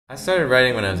I started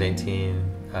writing when I was 18.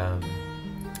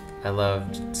 I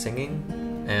loved singing,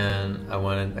 and I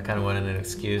kind of wanted an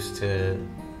excuse to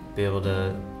be able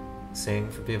to sing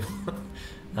for people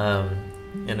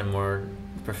in a more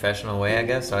professional way, I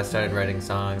guess. So I started writing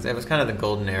songs. It was kind of the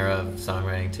golden era of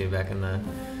songwriting too, back in the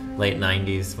late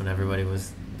 90s when everybody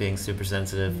was being super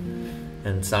sensitive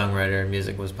and songwriter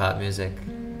music was pop music.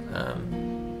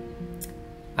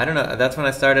 I don't know, that's when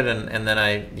I started, and then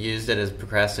I used it as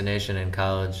procrastination in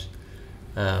college.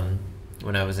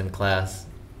 When I was in class,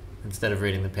 instead of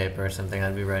reading the paper or something,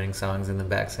 I'd be writing songs in the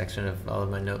back section of all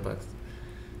of my notebooks.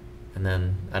 And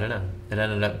then, I don't know, it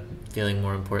ended up feeling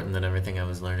more important than everything I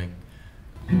was learning.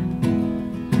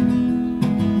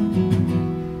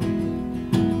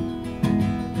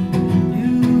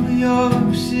 New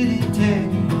York City,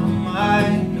 take my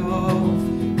mind off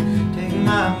it, take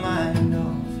my mind off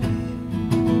it.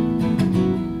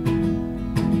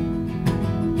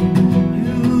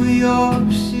 New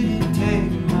York City,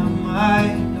 take my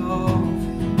mind off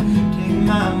it, take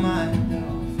my mind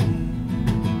off it.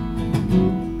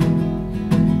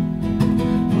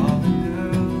 All the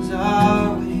girls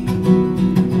are waiting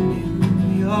in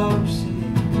New York City.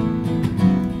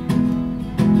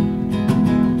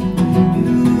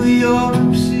 New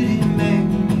York City, make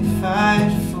me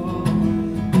fight for it,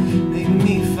 make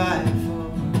me fight for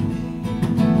it.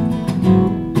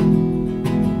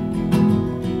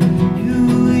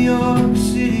 New York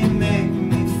City, make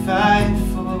me fight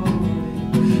for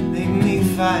it, make me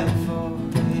fight for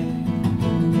it.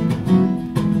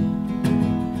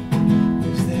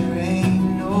 'Cause there ain't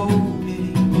no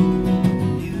pity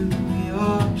in New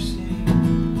York City.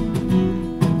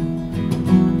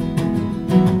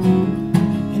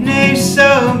 In a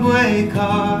subway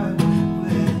car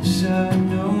where the sun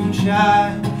don't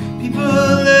shine, people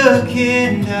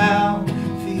looking down,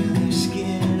 feel their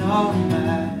skin all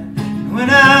mine. And when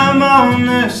I'm on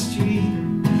the street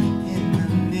in the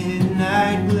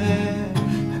midnight glare,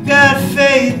 I got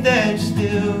faith that's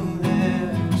still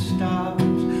there,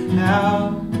 stars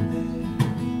out there.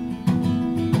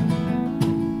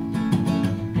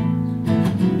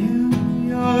 New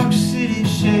York City,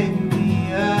 shake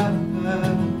me up a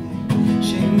bit,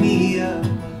 shake me up a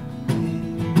bit.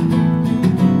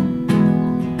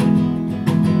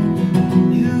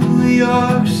 New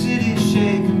York City,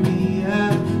 shake me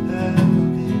up a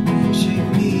bit, shake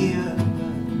me up a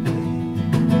bit.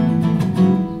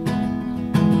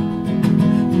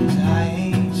 'Cause I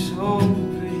ain't so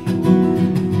pretty in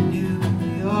New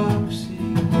York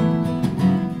City.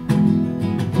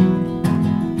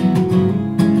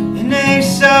 In a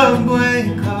subway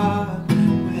car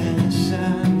where the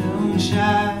sun don't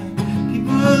shine,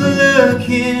 people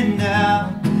looking down,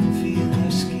 feel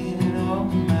their skin all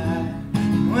mine.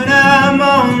 When I'm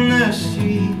on the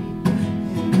street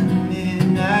in the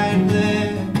midnight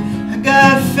glare, I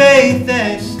got faith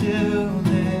that's still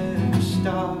there,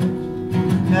 stars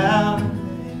out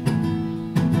there.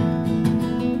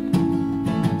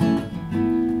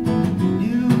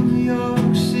 New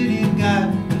York City got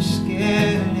me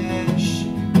scared as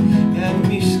shit, got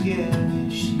me scared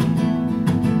as shit.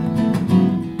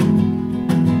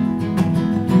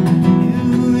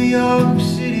 New York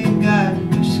City got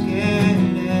me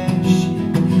scared as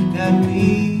shit, got me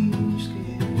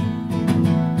scared.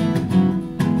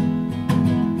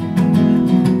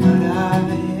 But I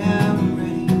am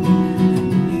ready for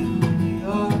New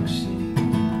York City.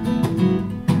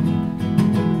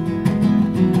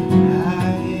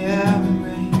 I am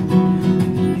ready for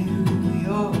New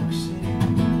York City.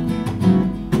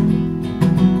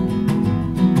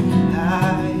 I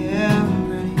am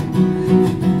ready for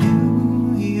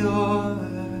New York.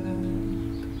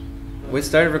 We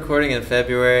started recording in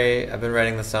February. I've been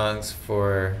writing the songs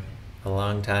for a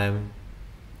long time.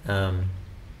 The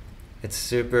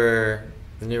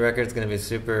new record's going to be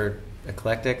super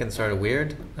eclectic and sort of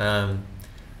weird.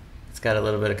 It's got a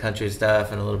little bit of country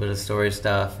stuff and a little bit of story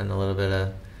stuff and a little bit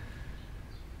of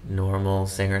normal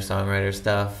singer-songwriter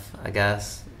stuff, I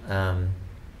guess.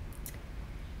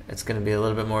 It's going to be a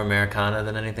little bit more Americana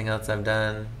than anything else I've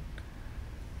done.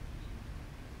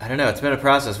 I don't know, it's been a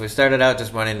process. We started out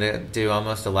just wanting to do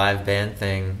almost a live band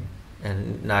thing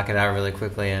and knock it out really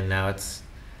quickly, and now it's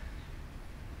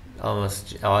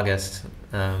almost August,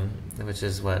 which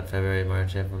is what, February,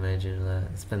 March, April, May, June, July.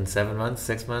 It's been 7 months,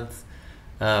 6 months,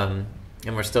 and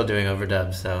we're still doing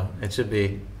overdubs, so it should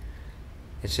be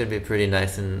pretty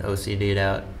nice and OCD'd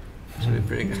out. It should be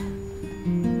pretty good.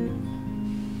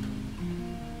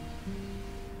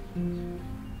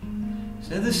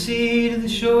 Said the sea to the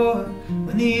shore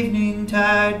when the evening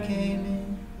tide came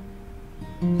in.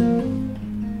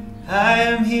 I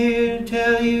am here to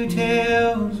tell you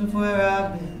tales of where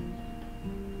I've been.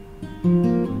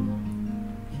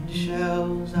 Into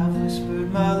shells I've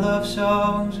whispered my love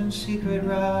songs and secret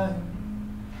rhyme,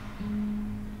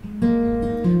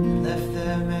 and left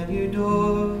them at your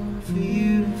door for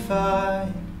you to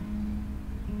find.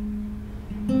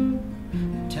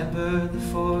 And tempered the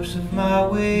force of my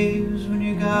waves when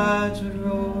your gods would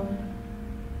roar,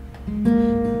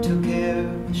 and took care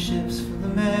of the ships for the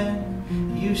men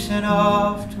you sent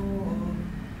off to war.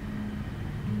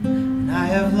 And I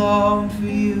have longed for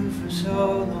you for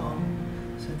so long,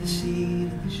 said the sea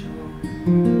to the shore.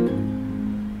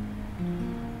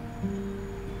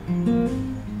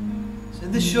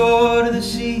 Said the shore to the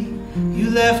sea,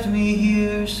 you left me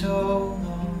here so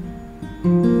long.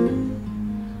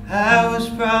 I was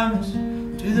promised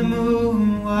to the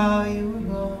moon while you were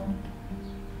gone.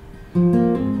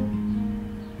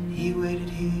 He waited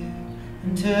here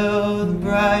until the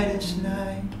brightest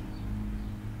night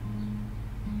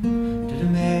to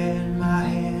demand my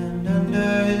hand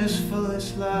under his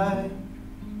fullest light.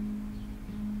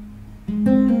 He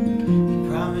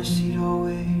promised he'd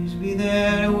always be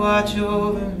there to watch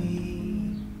over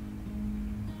me.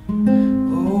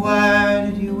 Oh, why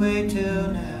did you wait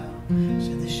till now,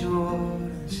 said the shore to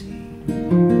the sea.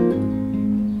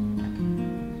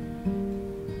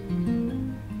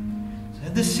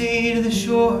 Said the sea to the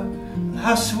shore,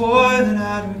 I swore that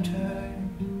I'd return.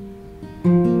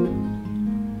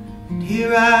 And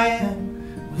here I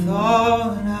am with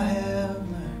all that I have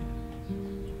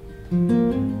learned.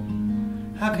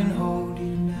 I can hold you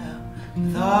now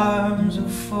with arms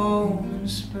of foam and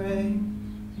spray,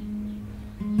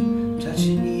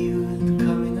 touching you at the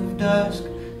coming of dusk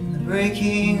and the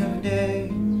breaking of day,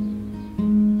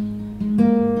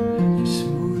 and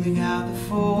smoothing out the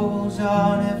folds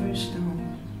on every stone.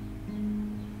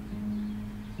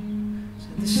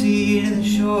 The sea to the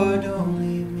shore, don't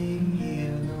leave me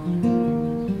here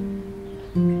alone.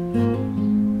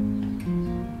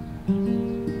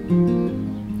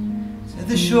 Said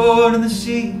the shore to the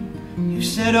sea, you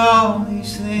said all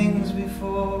these things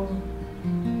before,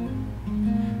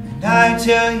 and I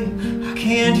tell you I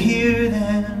can't hear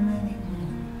them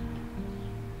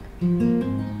anymore.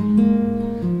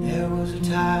 There was a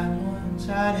time once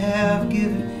I'd have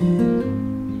given in,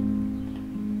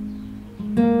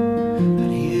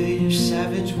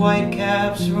 savage white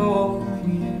caps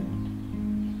rolling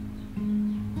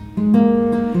in.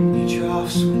 Your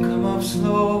troughs would come up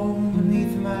slow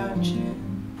beneath my chin.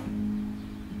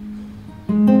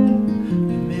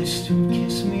 Your mist would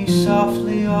kiss me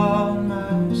softly on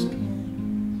my skin,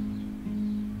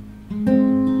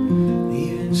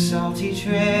 leaving salty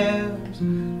trails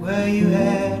where you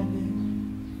had been.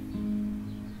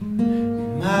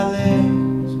 And my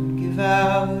legs would give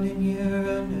out in your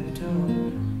undertow.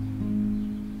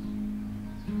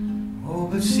 Oh,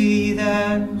 but see,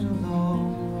 that was a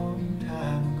long, long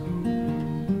time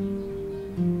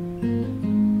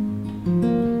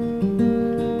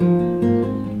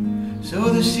ago. So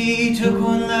the sea took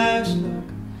one last look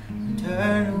and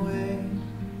turned away,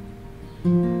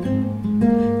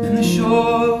 and the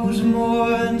shore was more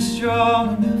than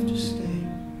strong enough to stay,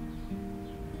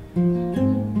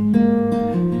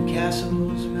 and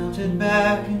castles melted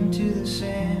back into the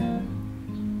sand.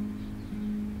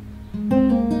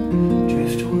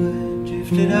 Driftwood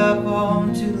drifted up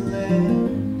onto the land.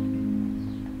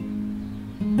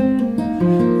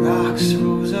 Rocks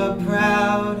rose up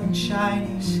proud and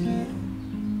shiny skin,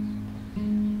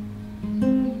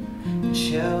 and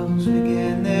shells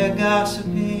began their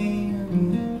gossiping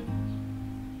again.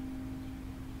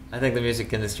 I think the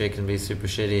music industry can be super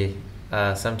shitty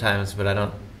sometimes, but I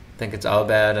don't think it's all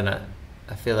bad, and I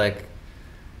feel like,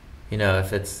 you know,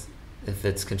 if it's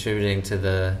contributing to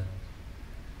the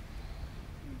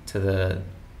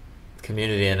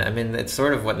community, and I mean, it's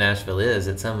sort of what Nashville is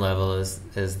at some level, is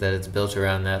that it's built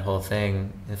around that whole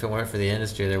thing. If it weren't for the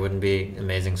industry, there wouldn't be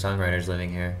amazing songwriters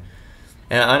living here.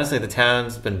 And honestly, the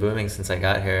town's been booming since I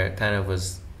got here. It kind of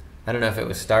was, I don't know if it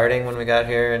was starting when we got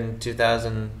here in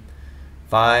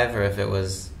 2005, or if it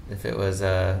was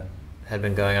had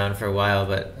been going on for a while,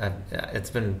 but it's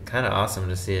been kind of awesome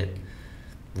to see it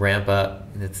ramp up.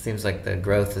 It seems like the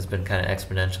growth has been kind of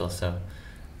exponential, so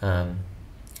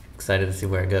excited to see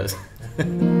where it goes.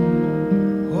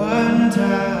 One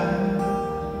time